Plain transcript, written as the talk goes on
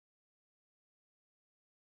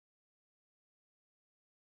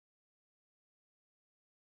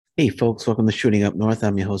Hey folks, welcome to Shooting Up North.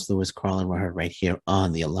 I'm your host, Louis Carlin. We're heard right here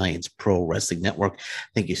on the Alliance Pro Wrestling Network.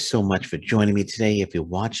 Thank you so much for joining me today. If you're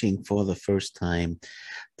watching for the first time,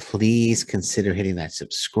 please consider hitting that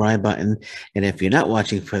subscribe button. And if you're not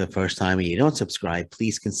watching for the first time and you don't subscribe,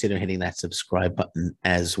 please consider hitting that subscribe button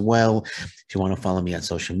as well. If you want to follow me on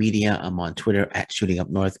social media, I'm on Twitter at Shooting Up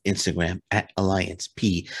North, Instagram at Alliance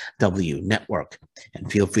PW Network.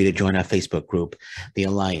 And feel free to join our Facebook group, the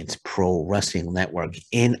Alliance Pro Wrestling Network.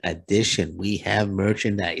 In addition, we have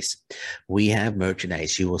merchandise. We have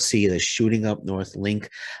merchandise. You will see the Shooting Up North link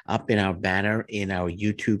up in our banner in our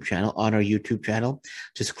YouTube channel, on our YouTube channel.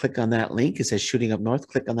 Just click on that link. It says Shooting Up North.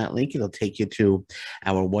 Click on that link. It'll take you to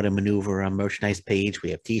our What a Maneuver merchandise page.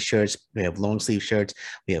 We have t-shirts. We have long sleeve shirts.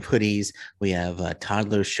 We have hoodies. We have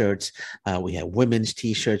toddler shirts. We have women's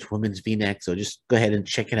t-shirts, women's v-neck. So just go ahead and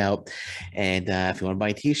check it out. And if you want to buy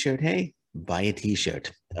a t-shirt, hey, buy a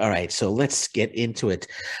t-shirt. All right, so let's get into it.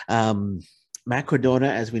 Matt Cardona,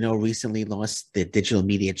 as we know, recently lost the Digital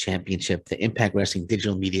Media Championship, the Impact Wrestling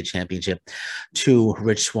Digital Media Championship, to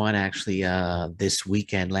Rich Swann actually last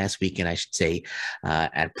weekend, I should say,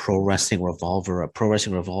 at Pro Wrestling Revolver, a Pro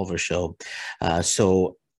Wrestling Revolver show.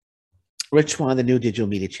 So Rich Swann, the new Digital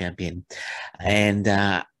Media Champion, and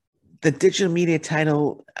the Digital Media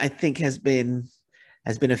title, I think, has been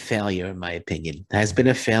a failure, in my opinion. Has been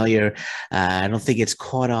a failure. I don't think it's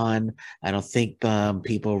caught on. I don't think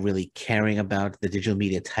people are really caring about the digital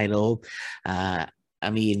media title. I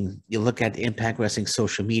mean, you look at Impact Wrestling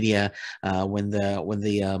social media when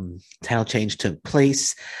the title change took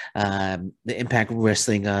place. The Impact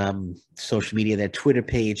Wrestling social media, their Twitter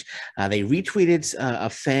page, they retweeted a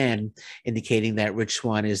fan indicating that Rich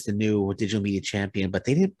Swann is the new digital media champion, but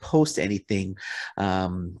they didn't post anything.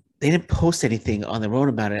 They didn't post anything on their own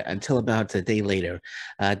about it until about a day later.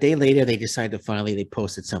 A day later, they decided to finally they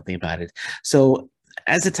posted something about it. So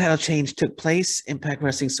as the title change took place, Impact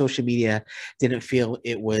Wrestling social media didn't feel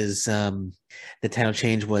it was the title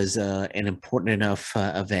change was an important enough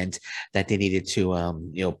event that they needed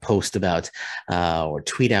to post about or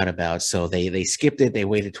tweet out about. So they skipped it. They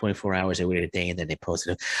waited 24 hours. They waited a day, and then they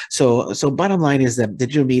posted it. So bottom line is that the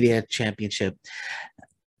Digital Media Championship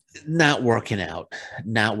not working out.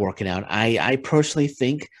 Not working out. I personally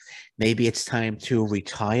think maybe it's time to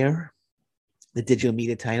retire the digital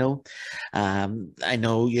media title. I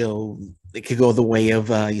know, it could go the way of,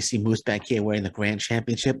 you see Moose back here wearing the Grand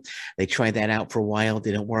Championship. They tried that out for a while,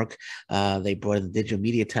 didn't work. They brought in the digital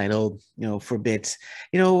media title, for a bit.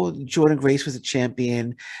 Jordan Grace was a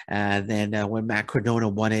champion. Then when Matt Cardona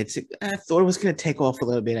won it, I thought it was going to take off a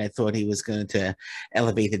little bit. I thought he was going to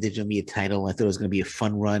elevate the digital media title. I thought it was going to be a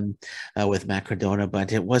fun run with Matt Cardona,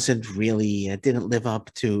 but it wasn't really, it didn't live up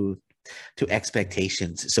to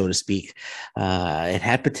expectations, so to speak. It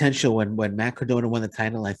had potential when Matt Cardona won the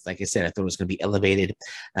title. Like I said, I thought it was going to be elevated,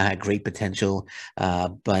 great potential.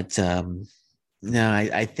 But no,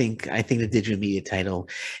 I think the digital media title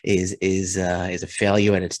is a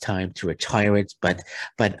failure, and it's time to retire it. But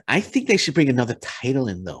I think they should bring another title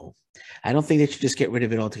in though. I don't think they should just get rid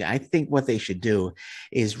of it altogether. I think what they should do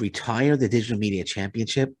is retire the digital media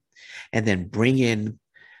championship and then bring in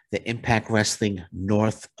the Impact Wrestling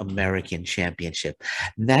North American Championship.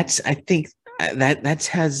 I think that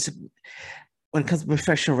has when it comes to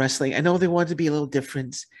professional wrestling. I know they want to be a little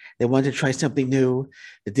different. They wanted to try something new.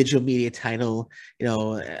 The digital media title,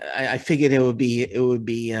 I figured it would be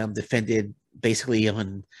defended basically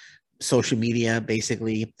on social media.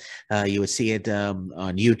 Basically, you would see it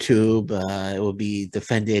on YouTube. It would be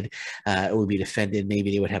defended.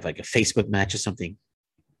 Maybe they would have like a Facebook match or something.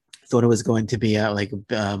 Thought it was going to be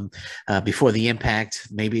before the Impact.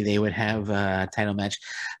 Maybe they would have a title match,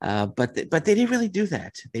 but they didn't really do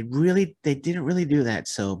that. They didn't really do that.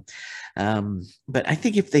 So, but I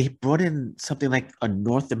think if they brought in something like a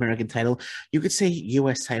North American title, you could say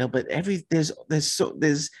U.S. title, but there's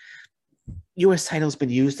U.S. titles been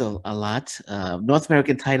used a lot. North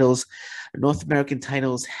American titles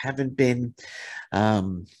haven't been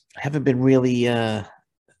really.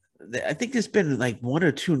 I think there's been like one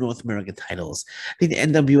or two North American titles. I think the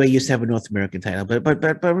NWA used to have a North American title,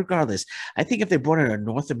 but regardless, I think if they brought in a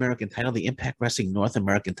North American title, the Impact Wrestling North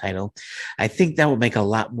American title, I think that would make a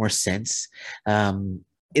lot more sense. In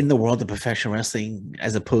the world of professional wrestling,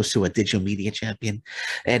 as opposed to a digital media champion.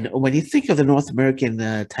 And when you think of the North American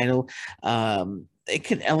title, it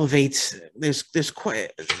can elevate. There's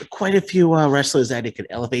quite a few wrestlers that it could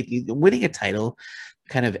elevate. Winning a title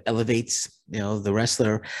kind of elevates the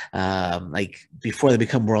wrestler, like before they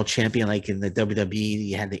become world champion, like in the WWE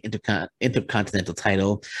you had the intercontinental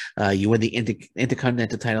title. You win the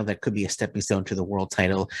intercontinental title, that could be a stepping stone to the world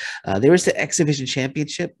title. There is the X Division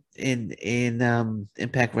championship, in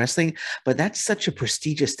Impact Wrestling, but that's such a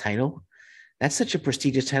prestigious title. That's such a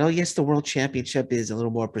prestigious title. Yes, the World Championship is a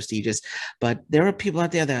little more prestigious, but there are people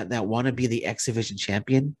out there that want to be the X Division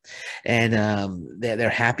champion, and they're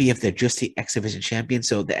happy if they're just the X Division champion.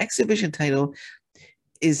 So the X Division title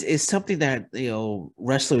is something that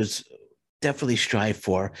wrestlers definitely strive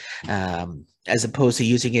for, as opposed to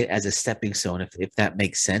using it as a stepping stone, if that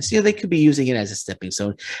makes sense. They could be using it as a stepping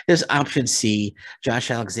stone. There's option C,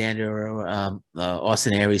 Josh Alexander,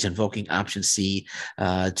 Austin Aries invoking option C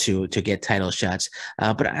to get title shots.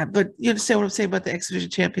 But you understand what I'm saying about the X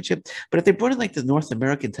Division Championship? But if they brought in like the North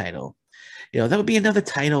American title, that would be another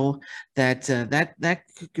title that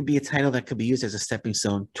could be a title that could be used as a stepping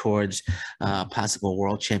stone towards a possible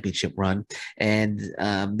world championship run. And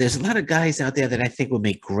there's a lot of guys out there that I think would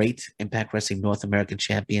make great Impact Wrestling North American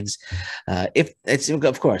champions. If it's,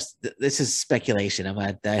 of course, this is speculation.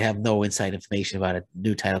 I have no inside information about a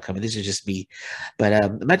new title coming. This is just me. But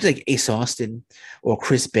imagine like Ace Austin or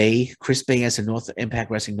Chris Bay. Chris Bay as a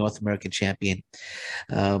Impact Wrestling North American champion.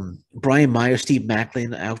 Brian Meyer, Steve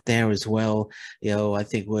Macklin out there as well. I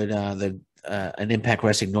think would an Impact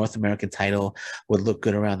Wrestling North American title would look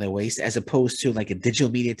good around their waist, as opposed to like a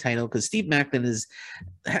digital media title, because Steve Macklin is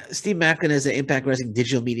an Impact Wrestling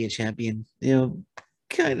digital media champion.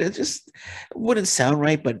 Kind of just wouldn't sound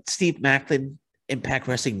right, but Steve Macklin, Impact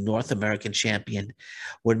Wrestling North American champion,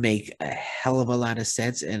 would make a hell of a lot of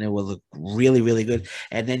sense, and it will look really, really good.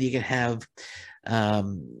 And then you can have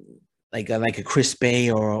like a Chris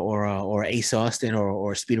Bay or Ace Austin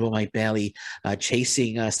or Speedball Mike Bailey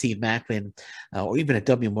chasing Steve Macklin, or even a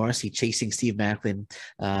W. Morrissey chasing Steve Macklin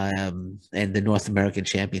and the North American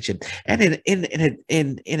Championship. And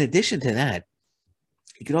in addition to that,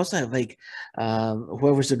 you could also have like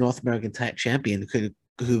whoever's the North American champion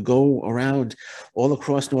who go around all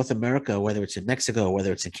across North America, whether it's in Mexico,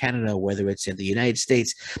 whether it's in Canada, whether it's in the United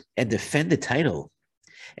States, and defend the title.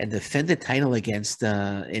 Against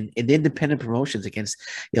in independent promotions, against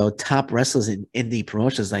top wrestlers in indie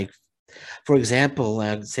promotions. Like, for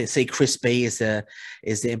example, say Chris Bay is the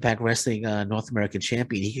Impact Wrestling North American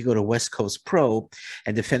champion. He could go to West Coast Pro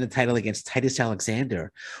and defend the title against Titus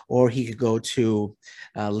Alexander, or he could go to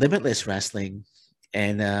Limitless Wrestling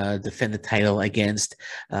and defend the title against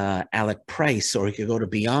Alec Price, or he could go to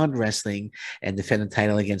Beyond Wrestling and defend the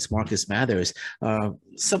title against Marcus Mathers,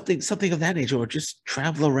 something of that nature, or just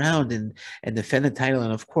travel around and defend the title.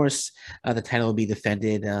 And of course, the title will be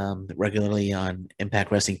defended regularly on Impact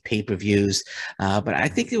Wrestling pay-per-views. But I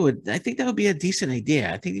think that would be a decent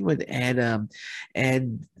idea. I think it would add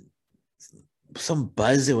some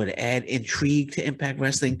buzz. It would add intrigue to Impact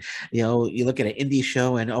Wrestling. You look at an indie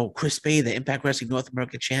show and Chris Bay, the Impact Wrestling North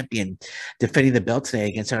American champion, defending the belt today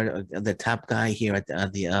against the top guy here at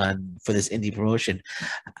for this indie promotion.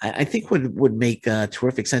 I think would make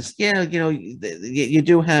terrific sense. Yeah, you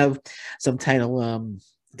do have some title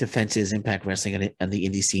defenses Impact Wrestling on the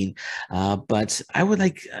indie scene, but I would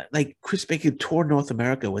like Chris Bay could tour North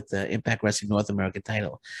America with the Impact Wrestling North American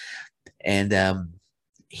title, and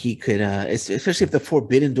he could, especially if the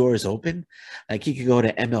Forbidden Door is open, like he could go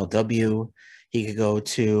to MLW, he could go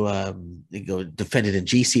to defend it in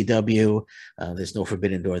GCW. There's no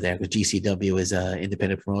Forbidden Door there because GCW is an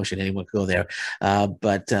independent promotion. Anyone could go there.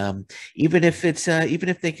 But even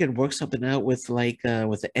if they could work something out with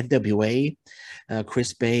with the NWA,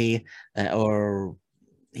 Chris Bay, or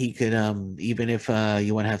he could, even if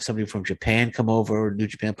you want to have somebody from Japan come over, New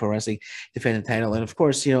Japan Pro Wrestling, defend the title. And of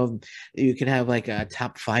course, you can have like a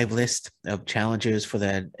top 5 list of challengers for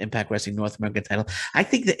the Impact Wrestling North American title. I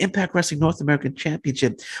think the Impact Wrestling North American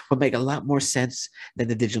Championship would make a lot more sense than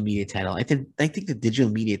the digital media title. I think the digital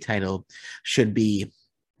media title should be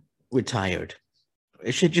retired.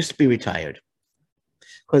 It should just be retired.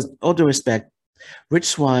 Because all due respect, Rich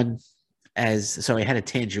Swann, sorry, I had a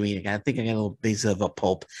tangerine. I think I got a little piece of a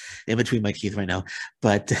pulp in between my teeth right now,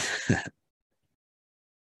 but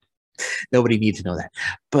nobody needs to know that.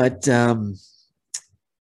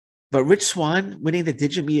 But Rich Swann winning the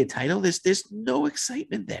digital media title, there's no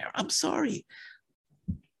excitement there. I'm sorry,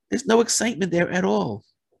 there's no excitement there at all.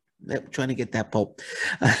 I'm trying to get that pulp.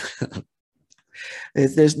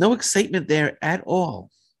 There's no excitement there at all,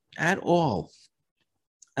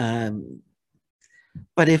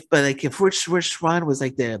 But if Rich Swann was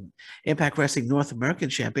like the Impact Wrestling North American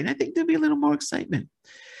champion, I think there'd be a little more excitement,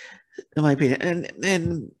 in my opinion.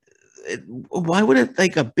 And why would it,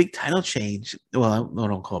 like, a big title change? Well, I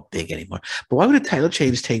don't call it big anymore. But why would a title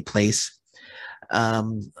change take place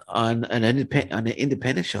on an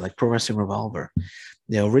independent show like Pro Wrestling Revolver.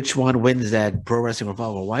 Rich Swann wins that Pro Wrestling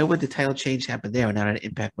Revolver. Why would the title change happen there and not an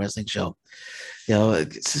Impact Wrestling show?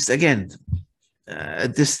 It's just, again,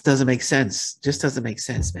 this doesn't make sense. Just doesn't make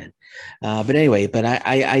sense, man. But anyway, but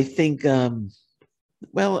I think,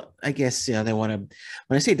 well, I guess, they want to,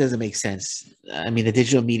 when I say it doesn't make sense, I mean, the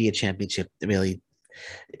Digital Media Championship, really,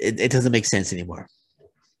 it doesn't make sense anymore,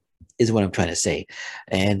 is what I'm trying to say.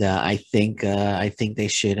 And I think they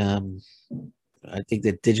should, I think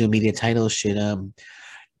the digital media title should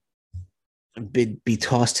be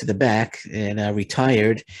tossed to the back and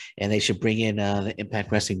retired, and they should bring in the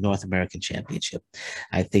Impact Wrestling North American Championship.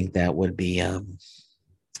 I think that would be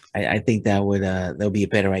I think that would be a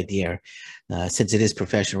better idea, since it is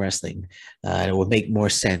professional wrestling. It would make more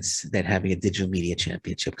sense than having a digital media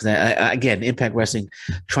championship. Because again, Impact Wrestling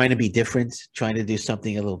trying to be different, trying to do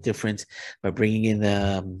something a little different by bringing in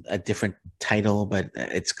a different title, but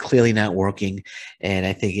it's clearly not working. And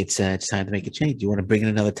I think it's time to make a change. You want to bring in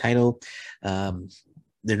another title, the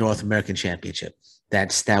North American Championship.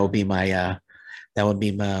 That would be my that would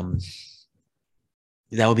be my,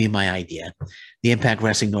 that would be my idea. The Impact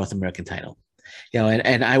Wrestling North American title.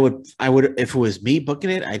 And I would, if it was me booking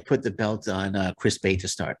it, I'd put the belt on Chris Bay to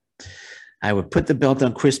start. I would put the belt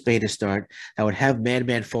on Chris Bay to start. I would have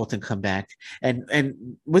Madman Fulton come back, and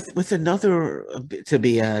with another to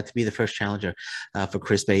be the first challenger for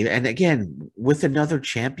Chris Bay, and again with another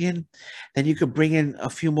champion, then you could bring in a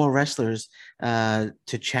few more wrestlers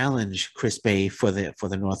to challenge Chris Bay for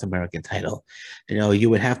the North American title. You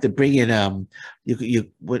would have to bring in you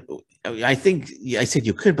would. I think I said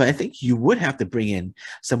you could, but I think you would have to bring in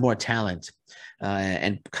some more talent.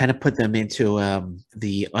 And kind of put them into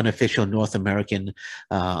the unofficial North American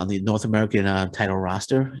on the North American title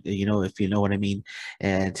roster, if you know what I mean,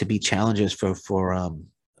 and to be challengers for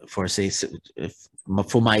say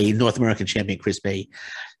for my North American champion Chris Bay.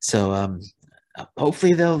 So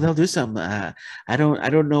hopefully they'll do some. I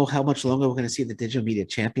don't know how much longer we're going to see the Digital Media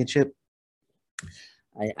Championship.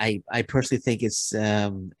 I personally think it's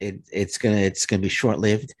gonna be short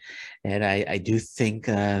lived, and I do think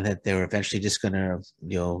that they're eventually just gonna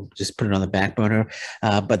just put it on the back burner.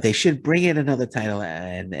 But they should bring in another title,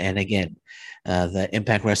 and again, the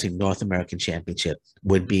Impact Wrestling North American Championship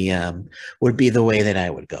would be the way that I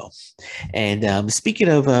would go. And speaking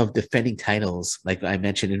of defending titles, like I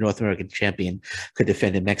mentioned, a North American champion could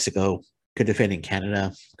defend in Mexico, could defend in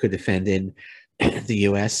Canada, could defend in the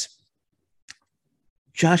U.S.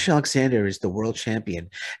 Josh Alexander is the world champion.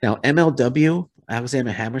 Now, MLW,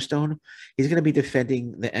 Alexander Hammerstone, he's going to be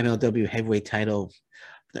defending the MLW heavyweight title,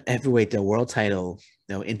 the world title,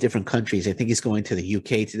 in different countries. I think he's going to the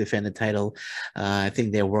UK to defend the title. I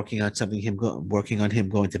think they're working on him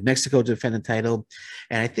going to Mexico to defend the title.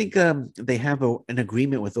 And I think they have an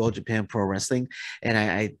agreement with All Japan Pro Wrestling. And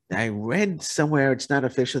I read somewhere, it's not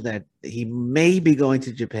official, that he may be going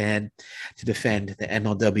to Japan to defend the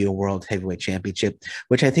MLW World Heavyweight Championship,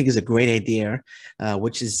 which I think is a great idea,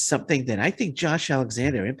 which is something that I think Josh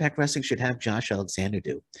Alexander, Impact Wrestling should have Josh Alexander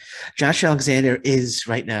do. Josh Alexander is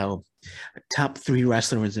right now top three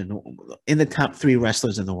wrestlers in the top three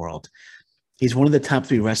wrestlers in the world. He's one of the top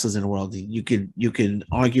three wrestlers in the world. You can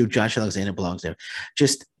argue Josh Alexander belongs there.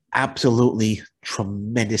 Just absolutely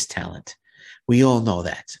tremendous talent. We all know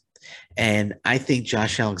that. And I think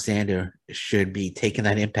Josh Alexander should be taking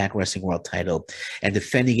that Impact Wrestling World title and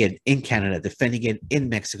defending it in Canada, defending it in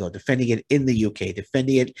Mexico, defending it in the UK,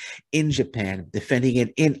 defending it in Japan, defending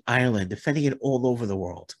it in Ireland, defending it all over the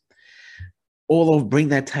world. Bring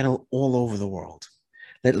that title all over the world.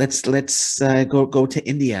 Let's go to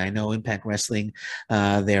India. I know Impact Wrestling,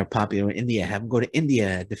 they're popular in India. Have them go to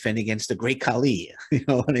India, defend against the Great Khali. You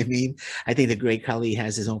know what I mean? I think the Great Khali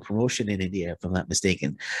has his own promotion in India, if I'm not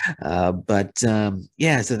mistaken.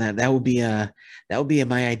 Yeah, so that would be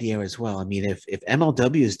my idea as well. I mean, if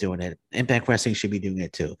MLW is doing it, Impact Wrestling should be doing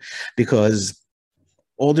it too, because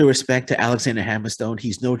all due respect to Alexander Hammerstone,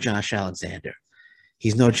 he's no Josh Alexander.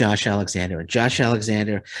 He's no Josh Alexander. And Josh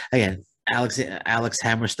Alexander, again, Alex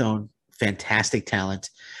Hammerstone, fantastic talent,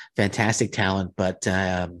 but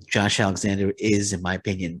Josh Alexander is, in my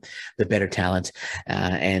opinion, the better talent.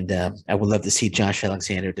 And I would love to see Josh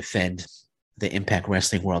Alexander defend the Impact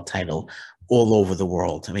Wrestling World title all over the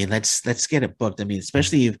world. I mean, let's get it booked. I mean,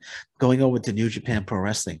 especially if going over to New Japan Pro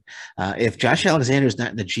Wrestling. If Josh Alexander is not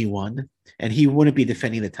in the G1, and he wouldn't be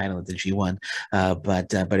defending the title at the G1, but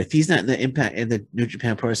if he's not in the New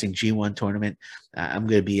Japan Pro Wrestling G1 tournament, I'm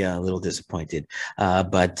going to be a little disappointed.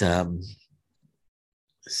 But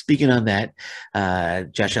speaking on that,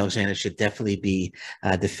 Josh Alexander should definitely be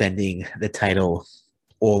defending the title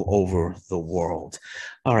all over the world.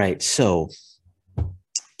 All right, so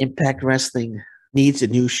Impact Wrestling needs a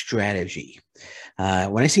new strategy.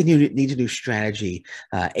 When I say needs a new strategy,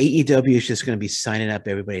 AEW is just going to be signing up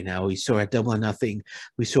everybody now. We saw at Double or Nothing,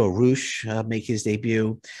 we saw Roosh make his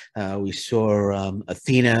debut. We saw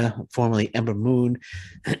Athena, formerly Ember Moon,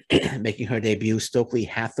 making her debut. Stokely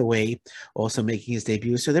Hathaway also making his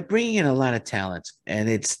debut. So they're bringing in a lot of talent, and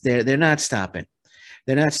they're not stopping.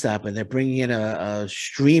 They're not stopping. They're bringing in a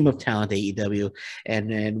stream of talent, AEW,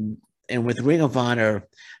 and with Ring of Honor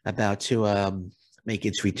about to make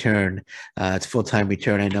its return, its full-time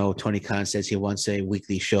return. I know Tony Khan says he wants a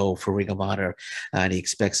weekly show for Ring of Honor, and he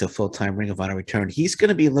expects a full-time Ring of Honor return. He's going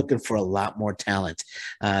to be looking for a lot more talent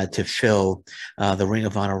to fill the Ring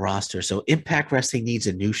of Honor roster. So Impact Wrestling needs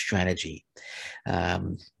a new strategy.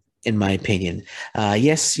 In my opinion,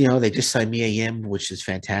 yes, they just signed Mia Yim, which is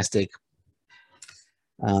fantastic.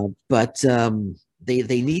 But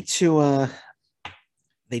they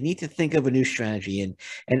need to think of a new strategy,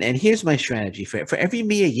 and here's my strategy for every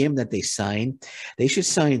Mia Yim that they sign, they should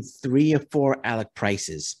sign 3 or 4 Alec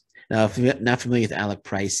Prices. Now, if you're not familiar with Alec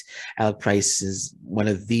Price is one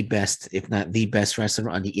of the best, if not the best wrestler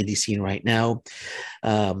on the indie scene right now.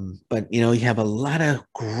 But you have a lot of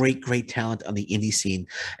great talent on the indie scene,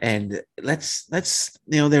 and let's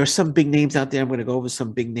there are some big names out there. I'm going to go over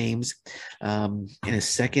some big names in a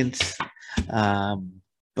second.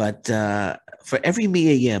 But for every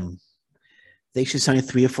Mia Yim, they should sign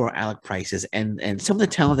 3 or 4 Alec Prices, and some of the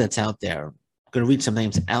talent that's out there. I'm going to read some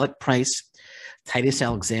names: Alec Price, Titus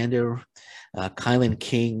Alexander, Kylan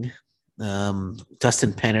King,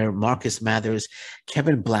 Dustin Penner, Marcus Mathers,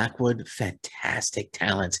 Kevin Blackwood. Fantastic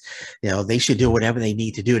talent. They should do whatever they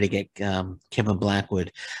need to do to get Kevin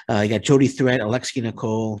Blackwood. You got Jody Threat, Alexia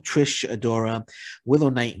Nicole, Trish Adora, Willow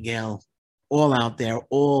Nightingale, all out there,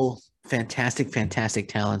 all fantastic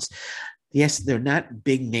talents. Yes, they're not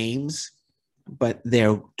big names, but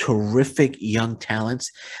they're terrific young talents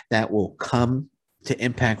that will come to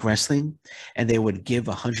Impact Wrestling, and they would give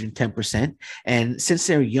 110%. And since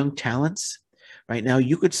they're young talents, right now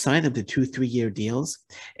you could sign them to 2-3 year deals,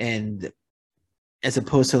 and as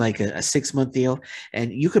opposed to like a 6-month deal,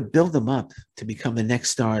 and you could build them up to become the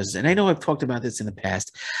next stars. And I know I've talked about this in the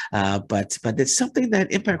past, but it's something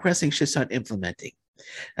that Impact Wrestling should start implementing,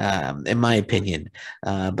 in my opinion.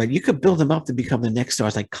 But you could build them up to become the next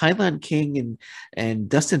stars, like Kylan King and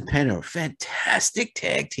Dustin Penner. Fantastic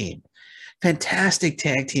tag team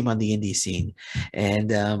on the indie scene, and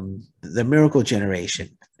the Miracle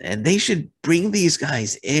Generation. And they should bring these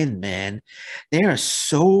guys in, man. They are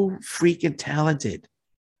so freaking talented.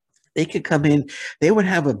 They could come in. They would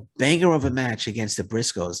have a banger of a match against the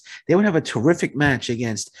Briscoes. They would have a terrific match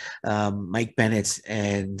against Mike Bennett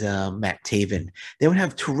and Matt Taven. They would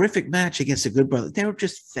have a terrific match against the Good Brothers. They were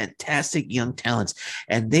just fantastic young talents,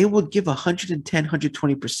 and they would give 110,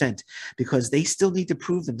 120% because they still need to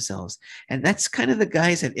prove themselves. And that's kind of the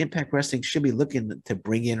guys that Impact Wrestling should be looking to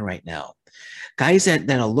bring in right now. Guys that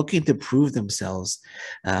are looking to prove themselves,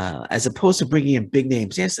 as opposed to bringing in big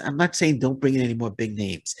names. Yes, I'm not saying don't bring in any more big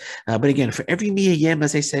names. But again, for every Mia Yim,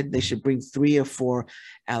 as I said, they should bring 3 or 4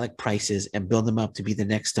 Alec Prices and build them up to be the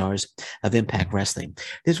next stars of Impact Wrestling.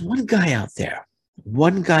 There's one guy out there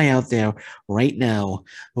right now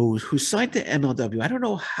who signed to MLW. I don't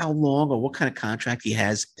know how long or what kind of contract he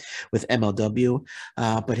has with MLW,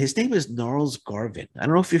 but his name is Gnarls Garvin. I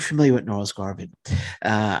don't know if you're familiar with Gnarls Garvin.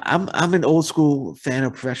 I'm an old school fan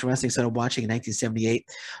of professional wrestling, started watching in 1978.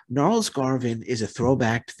 Gnarls Garvin is a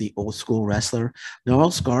throwback to the old school wrestler.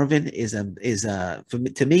 Gnarls Garvin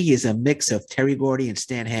to me, he is a mix of Terry Gordy and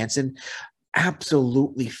Stan Hansen.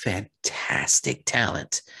 Absolutely fantastic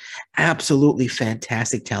talent. I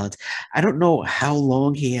don't know how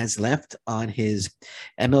long he has left on his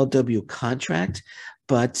MLW contract,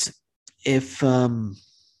 but if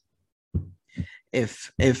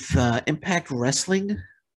Impact Wrestling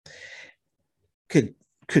could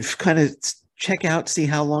kind of check out, see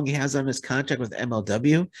how long he has on his contract with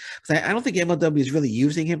MLW. Because I don't think MLW is really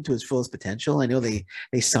using him to his fullest potential. I know they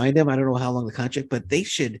signed him. I don't know how long the contract, but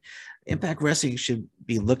Impact Wrestling should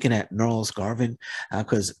be looking at Gnarls Garvin,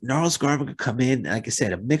 because Gnarls Garvin could come in, like I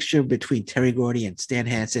said, a mixture between Terry Gordy and Stan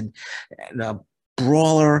Hansen, and a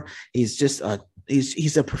brawler. He's just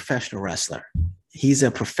he's a professional wrestler. He's a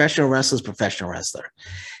professional wrestler's professional wrestler.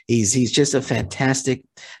 He's just a fantastic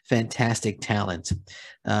talent.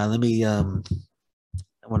 I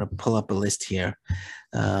want to pull up a list here.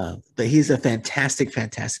 But he's a fantastic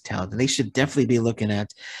talent, and they should definitely be looking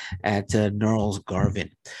at Gnarls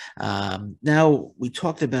Garvin. Now I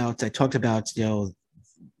talked about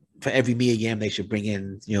for every Mia Yim, they should bring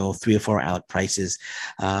in, 3 or 4 Alec Prices.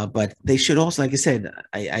 But they should also, like I said,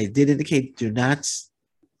 I did indicate,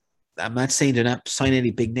 I'm not saying do not sign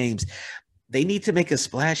any big names. They need to make a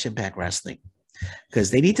splash, Impact Wrestling,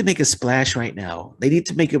 because they need to make a splash right now. They need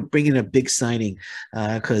to bring in a big signing,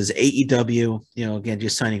 because AEW, again,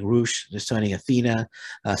 just signing Roosh, just signing Athena,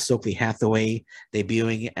 Stokely Hathaway,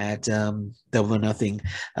 debuting at Double or Nothing.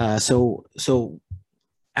 So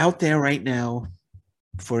out there right now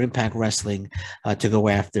for Impact Wrestling to go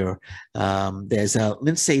after. There's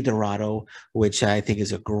Lince Dorado, which I think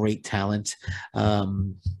is a great talent.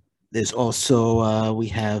 There's also we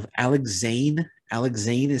have Alex Zane. Alex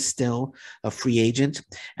Zane is still a free agent.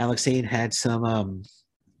 Alex Zane had some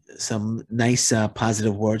nice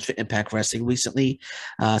positive words for Impact Wrestling recently.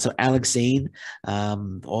 So Alex Zane,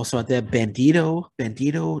 also out there,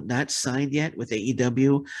 Bandito not signed yet with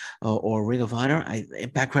AEW or Ring of Honor.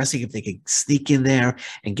 Impact Wrestling, if they could sneak in there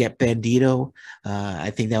and get Bandito, I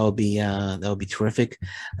think that would be terrific.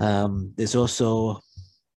 There's also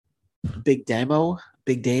Big Damo.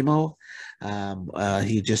 He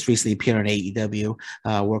just recently appeared on AEW,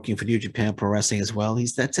 working for New Japan Pro Wrestling as well.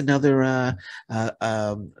 That's another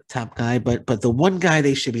top guy, but the one guy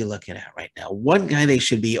they should be looking at right now, one guy they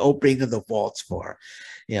should be opening the vaults for,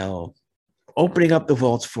 opening up the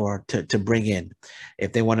vaults for to bring in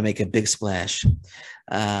if they want to make a big splash.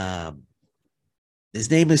 His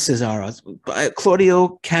name is Cesaro,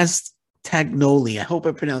 Claudio Castagnoli. I hope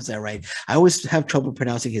I pronounced that right. I always have trouble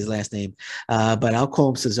pronouncing his last name, but I'll call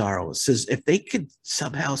him Cesaro. If they could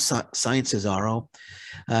somehow sign Cesaro,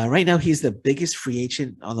 right now he's the biggest free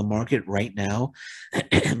agent on the market right now.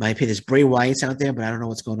 In my opinion, Bray Wyatt's out there, but I don't know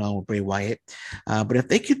what's going on with Bray Wyatt. But if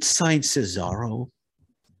they could sign Cesaro,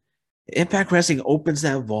 Impact Wrestling opens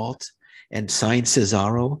that vault and signs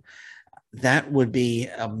Cesaro, that would be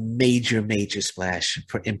a major, major splash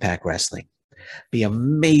for Impact Wrestling. Be a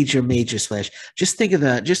major, major splash. Just think of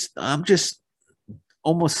that. I'm just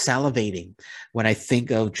almost salivating when I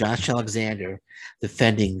think of Josh Alexander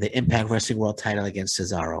defending the Impact Wrestling World title against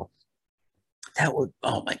Cesaro. That would,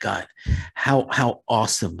 oh my God, how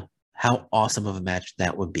awesome. How awesome of a match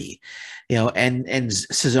that would be, and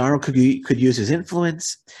Cesaro could use his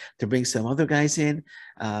influence to bring some other guys in.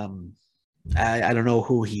 I don't know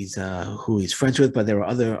who he's friends with, but there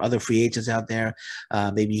are other free agents out there.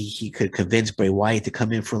 Maybe he could convince Bray Wyatt to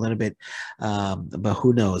come in for a little bit, but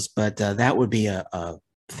who knows? But that would be a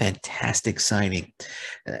fantastic signing.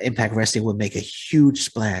 Impact Wrestling would make a huge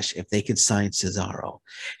splash if they could sign Cesaro.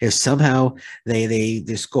 If somehow they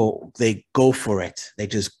go for it, they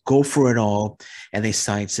just go for it all, and they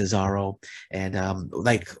sign Cesaro, and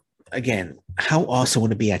again, how awesome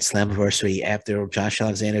would it be at Slammiversary after Josh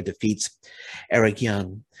Alexander defeats Eric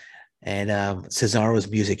Young and Cesaro's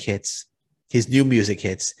music hits, his new music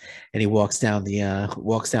hits, and he walks down the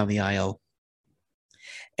aisle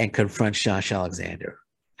and confronts Josh Alexander.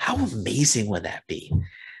 How amazing would that be?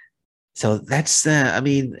 So that's,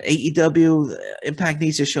 AEW, Impact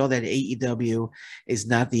needs to show that AEW is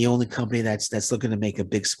not the only company that's looking to make a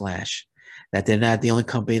big splash, that they're not the only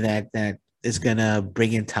company that is going to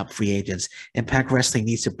bring in top free agents. Impact Wrestling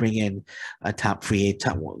needs to bring in a top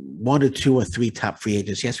 1 or 2 or 3 top free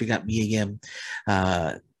agents. Yes, we got Mia Yim.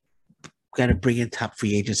 Got to bring in top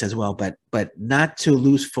free agents as well, but not to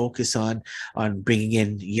lose focus on bringing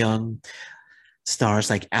in young stars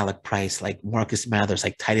like Alec Price, like Marcus Mathers,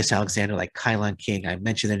 like Titus Alexander, like Kylon King. I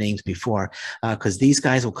mentioned their names before, because these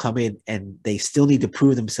guys will come in and they still need to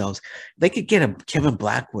prove themselves. They could get a Kevin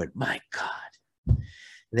Blackwood. My God.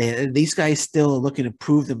 These guys still are looking to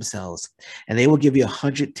prove themselves, and they will give you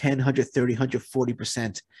 110, 130,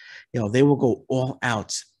 140%. They will go all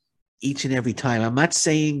out each and every time. I'm not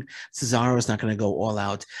saying Cesaro is not going to go all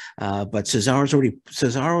out, but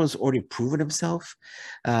Cesaro's already proven himself,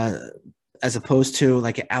 as opposed to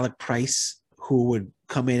like Alec Price, who would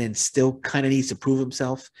come in and still kind of needs to prove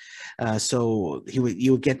himself. So you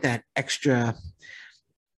would get that extra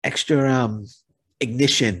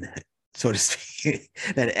ignition, so to speak,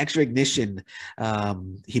 that extra ignition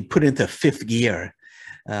he put into 5th gear.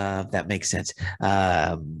 That makes sense.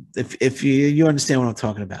 If you understand what I'm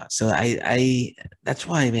talking about. So I that's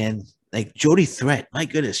why, man, like Jody Threat, my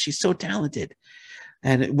goodness, she's so talented.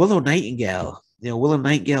 And Willow Nightingale,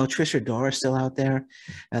 Trisha Dora still out there.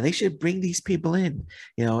 They should bring these people in,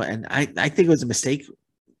 and I think it was a mistake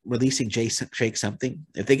releasing Jake Something.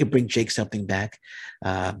 If they could bring Jake Something back,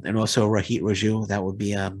 and also Rohit Raju, that would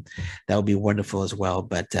be wonderful as well.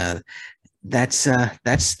 But that's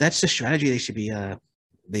the strategy they should be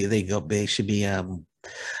they should be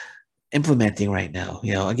implementing right now.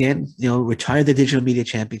 Again, retire the Digital Media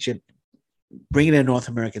Championship, bring in a North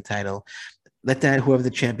American title. Let that whoever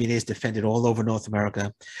the champion is defend it all over North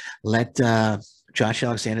America. Let Josh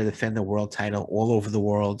Alexander defend the world title all over the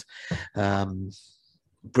world.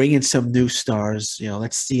 Bring in some new stars.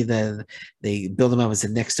 Let's see they build them up as the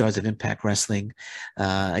next stars of Impact Wrestling.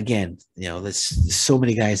 Again, there's so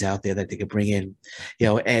many guys out there that they could bring in.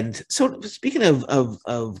 And so speaking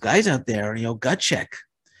of guys out there, gut check.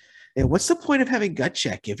 What's the point of having gut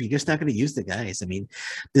check if you're just not going to use the guys? I mean,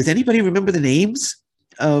 does anybody remember the names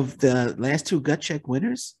of the last two gut check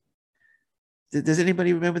winners? Does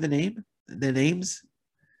anybody remember the names?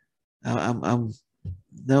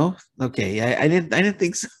 No. Okay. I didn't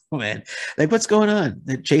think so, man. Like, what's going on?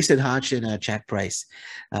 Jason Hotch and Jack Price.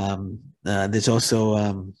 There's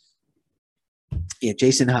also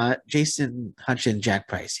Jason Hotch and Jack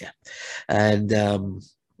Price. Yeah. And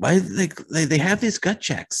why they have these gut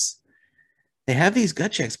checks? They have these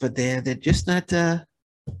gut checks, but they're just not.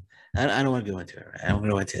 I don't want to go into it. I don't want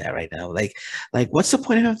to go into that right now. Like, what's the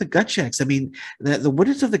point of having the gut checks? I mean, the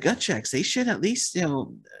winners of the gut checks, they should at least,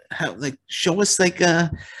 show us like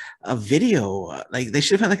a video. Like, they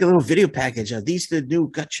should have had like a little video package of these are the new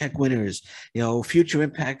gut check winners. Future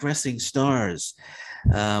Impact Wrestling stars.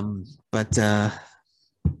 But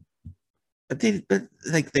they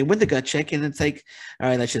win the gut check, and it's like, all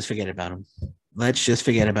right, let's just forget about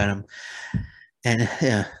them. And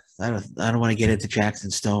yeah. I don't want to get into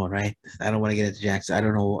Jackson Stone, right? I don't want to get into Jackson. I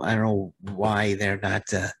don't know why they're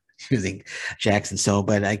not using Jackson Stone,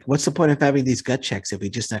 but like, what's the point of having these gut checks if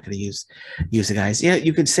we're just not going to use the guys? Yeah,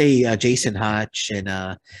 you could say Jason Hotch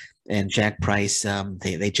and Jack Price.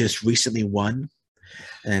 They just recently won,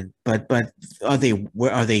 but are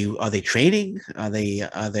they training? Are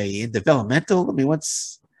they in developmental? I mean,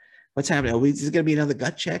 what's happening? Is it going to be another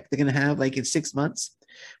gut check they're going to have like in 6 months?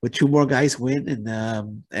 With two more guys win,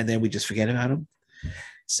 and then we just forget about them.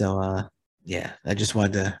 So yeah, I just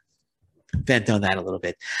wanted to vent on that a little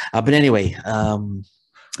bit. But anyway,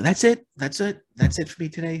 that's it. That's it for me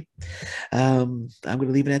today. I'm going to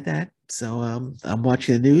leave it at that. So I'm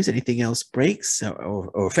watching the news. Anything else breaks,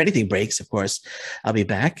 or if anything breaks, of course, I'll be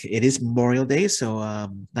back. It is Memorial Day, so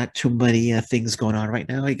not too many things going on right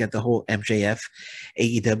now. I got the whole MJF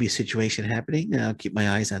AEW situation happening. I'll keep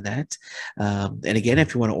my eyes on that. And again,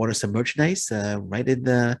 if you want to order some merchandise, right in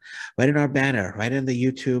our banner, right in the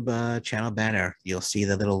YouTube channel banner, you'll see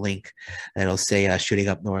the little link that'll say Shooting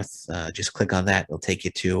Up North. Just click on that. It'll take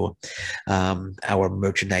you to our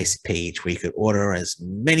merchandise page where you could order as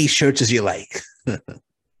many shirts as you like.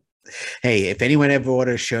 Hey, if anyone ever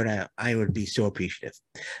orders a shirt, I would be so appreciative.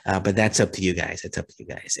 But that's up to you guys.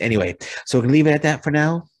 Anyway, so we're going to leave it at that for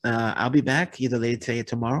now. I'll be back either later today or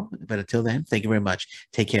tomorrow. But until then, thank you very much.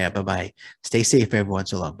 Take care. Bye-bye. Stay safe, everyone.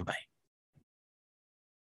 So long. Bye-bye.